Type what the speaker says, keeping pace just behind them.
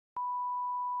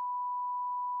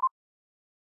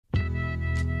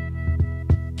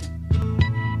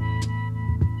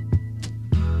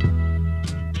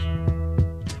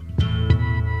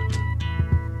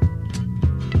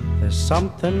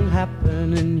something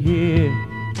happening here.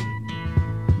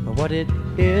 What it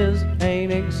is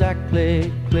ain't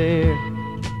exactly clear.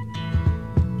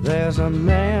 There's a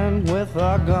man with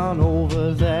a gun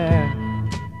over there,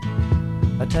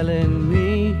 telling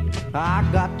me I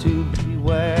got to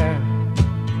beware.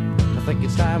 I think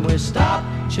it's time we stop.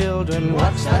 Children,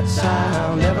 what's that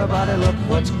sound? Everybody look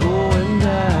what's going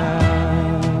down.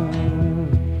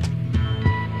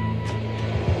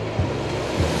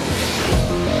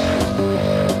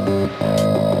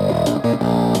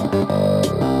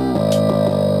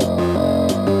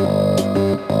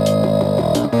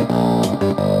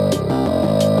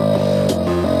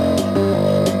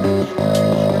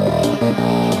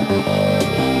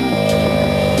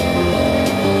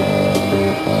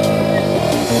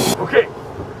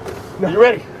 No. You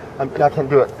ready? I can't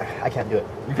do it. I can't do it.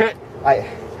 You can't? I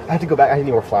have to go back. I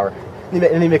need more flour. I need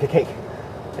to make a cake.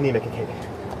 I need to make a cake.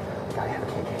 I gotta have a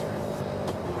cake.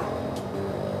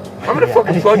 I'm gonna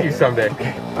fucking plug you someday.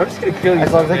 Okay. I'm just gonna kill you.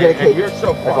 As long as I get a cake. You're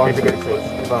so fucking as long as I get a cake.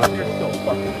 As long as you're so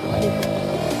fucking. I need it.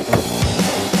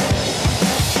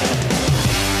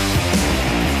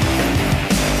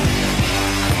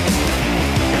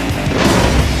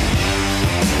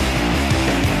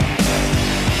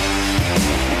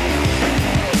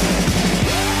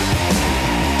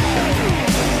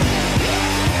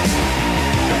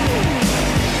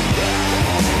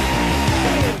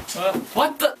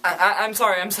 What the? I'm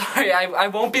sorry, I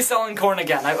won't be selling corn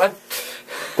again.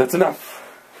 That's enough.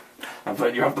 I've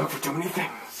let you off the hook for too many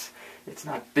things. It's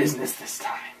not business this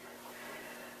time.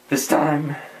 This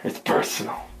time, it's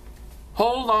personal.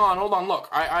 Hold on, look,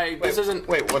 this isn't...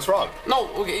 Wait, what's wrong? No,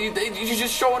 okay, you're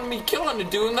just showing me killing the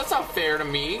dude, and that's not fair to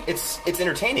me. It's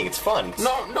entertaining, it's fun.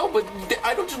 No, but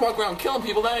I don't just walk around killing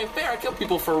people, that ain't fair. I kill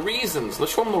people for reasons.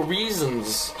 Let's show them the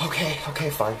reasons. Okay,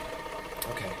 fine.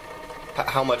 Okay.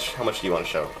 How much do you want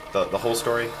to show? The whole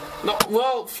story? No,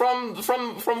 well, from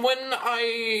when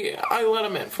I let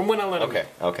him in. From when I let him in.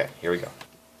 Okay, here we go.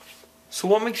 So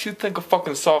what makes you think a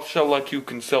fucking soft shell like you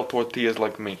can sell tortillas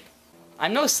like me?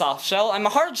 I'm no soft shell, I'm a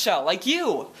hard shell, like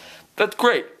you. That's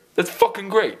great. That's fucking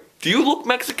great. Do you look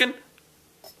Mexican?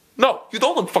 No, you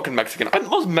don't look fucking Mexican. I'm the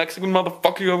most Mexican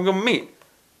motherfucker you're ever gonna meet.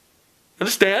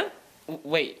 Understand?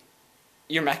 Wait,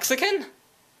 you're Mexican?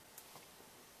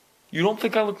 You don't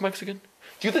think I look Mexican?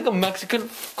 Do you think a Mexican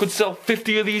could sell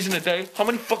 50 of these in a day? How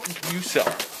many fucking can you sell?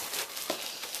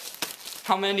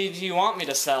 How many do you want me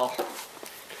to sell?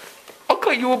 I'll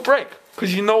cut you a break.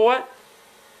 Cause you know what?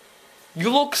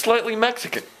 You look slightly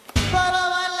Mexican.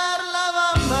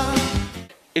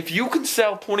 If you can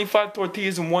sell 25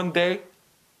 tortillas in one day,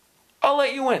 I'll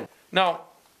let you in. Now,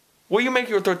 what do you make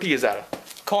your tortillas out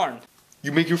of? Corn.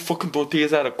 You make your fucking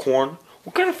tortillas out of corn?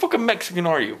 What kind of fucking Mexican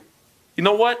are you? You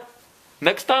know what?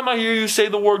 Next time I hear you say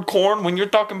the word corn when you're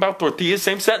talking about tortillas,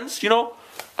 same sentence, you know,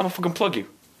 I'm gonna fucking plug you.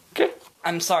 Okay?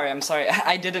 I'm sorry.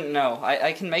 I didn't know.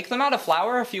 I can make them out of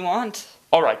flour if you want.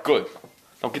 Alright, good.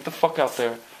 Now get the fuck out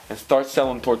there and start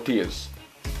selling tortillas.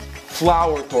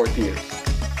 Flour tortillas.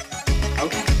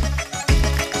 Okay.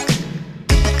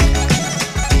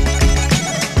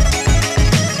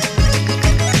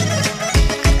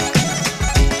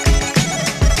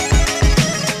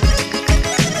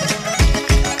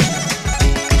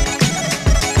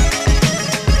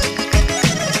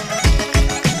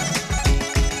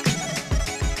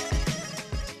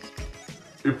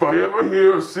 If I ever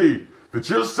hear or see that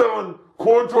you're selling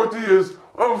corn tortillas,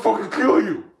 I'm gonna fucking kill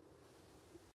you.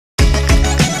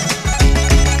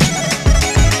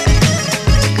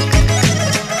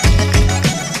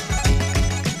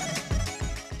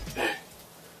 Hey,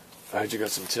 I heard you got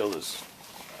some TILLAS.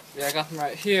 Yeah, I got them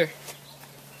right here.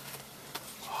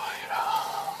 Oh, yeah.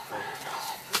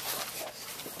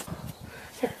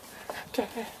 Here.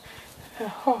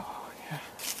 Oh, yeah.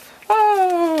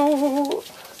 Oh.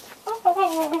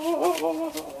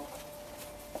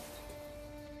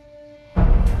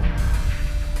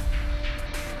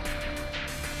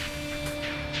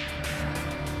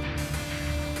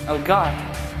 Oh God,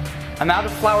 I'm out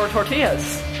of flour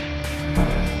tortillas.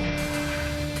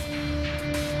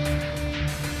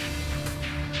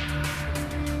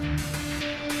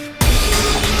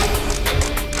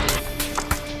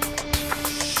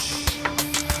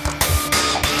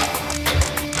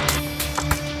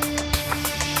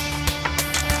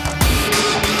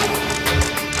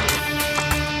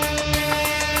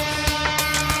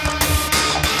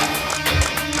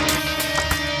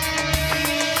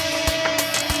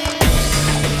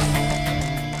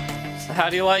 How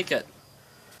do you like it?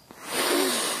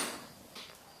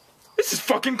 This is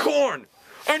fucking corn!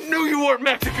 I knew you weren't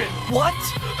Mexican! What?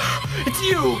 It's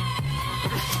you!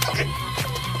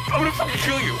 I'm gonna fucking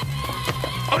kill you.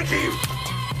 I'm gonna kill you.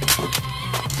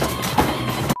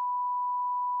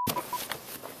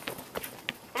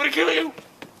 I'm gonna kill you.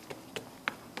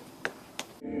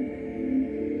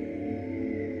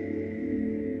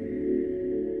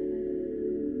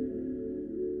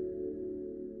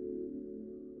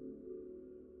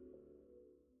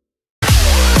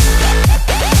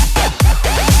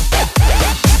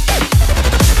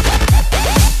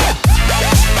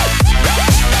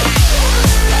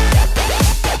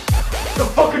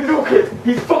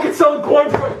 He's fucking selling corn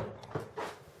for it!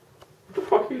 What the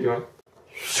fuck are you doing?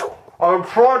 I'm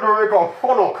trying to make a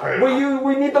funnel cake.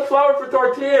 We need the flour for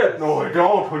tortillas! No, we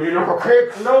don't. We need it for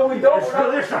cakes. No, we don't. It's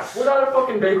delicious. We're not a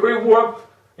fucking bakery.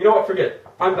 You know what? Forget it.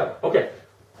 I'm done. Okay.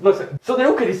 Listen. So the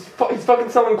new kid, he's fucking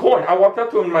selling corn. I walked up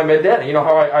to him in my bandana. You know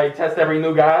how I test every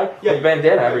new guy? Yeah, with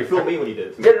bandana every. You filmed me when you did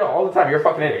it. Yeah, no, all the time. You're a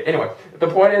fucking idiot. Anyway, the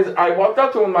point is, I walked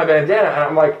up to him in my bandana and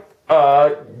I'm like,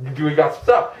 do we got some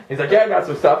stuff? He's like, yeah, I got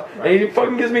some stuff. And he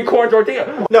fucking gives me corn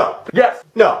tortilla. No. Yes.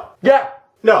 No. Yeah.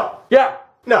 No. Yeah.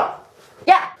 No.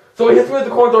 Yeah. So he hits me with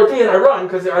the corn tortilla and I run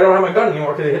because I don't have my gun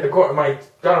anymore because he hit my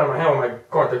gun on my head with my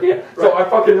corn tortilla. Right. So I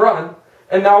fucking run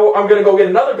and now I'm gonna go get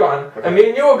another gun and me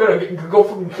and you are gonna go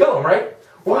fucking kill him, right?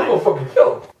 We're gonna go fucking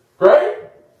kill him, right?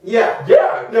 Yeah.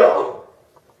 Yeah. No.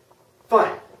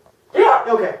 Fine. Yeah.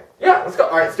 Okay. Yeah. Let's go.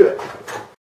 All right, let's do it.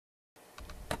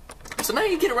 So now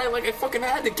you get it right like I fucking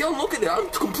had to kill him. Look at it. I'm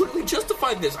completely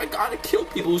justified this. I gotta kill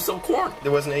people who sell corn.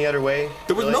 There wasn't any other way?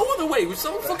 There was no other way. We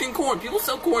sell fucking corn. People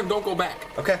sell corn, don't go back.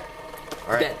 Okay.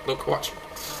 Alright. Dad, look, watch.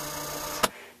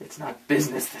 It's not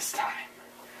business this time.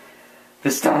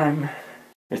 This time,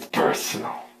 it's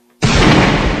personal.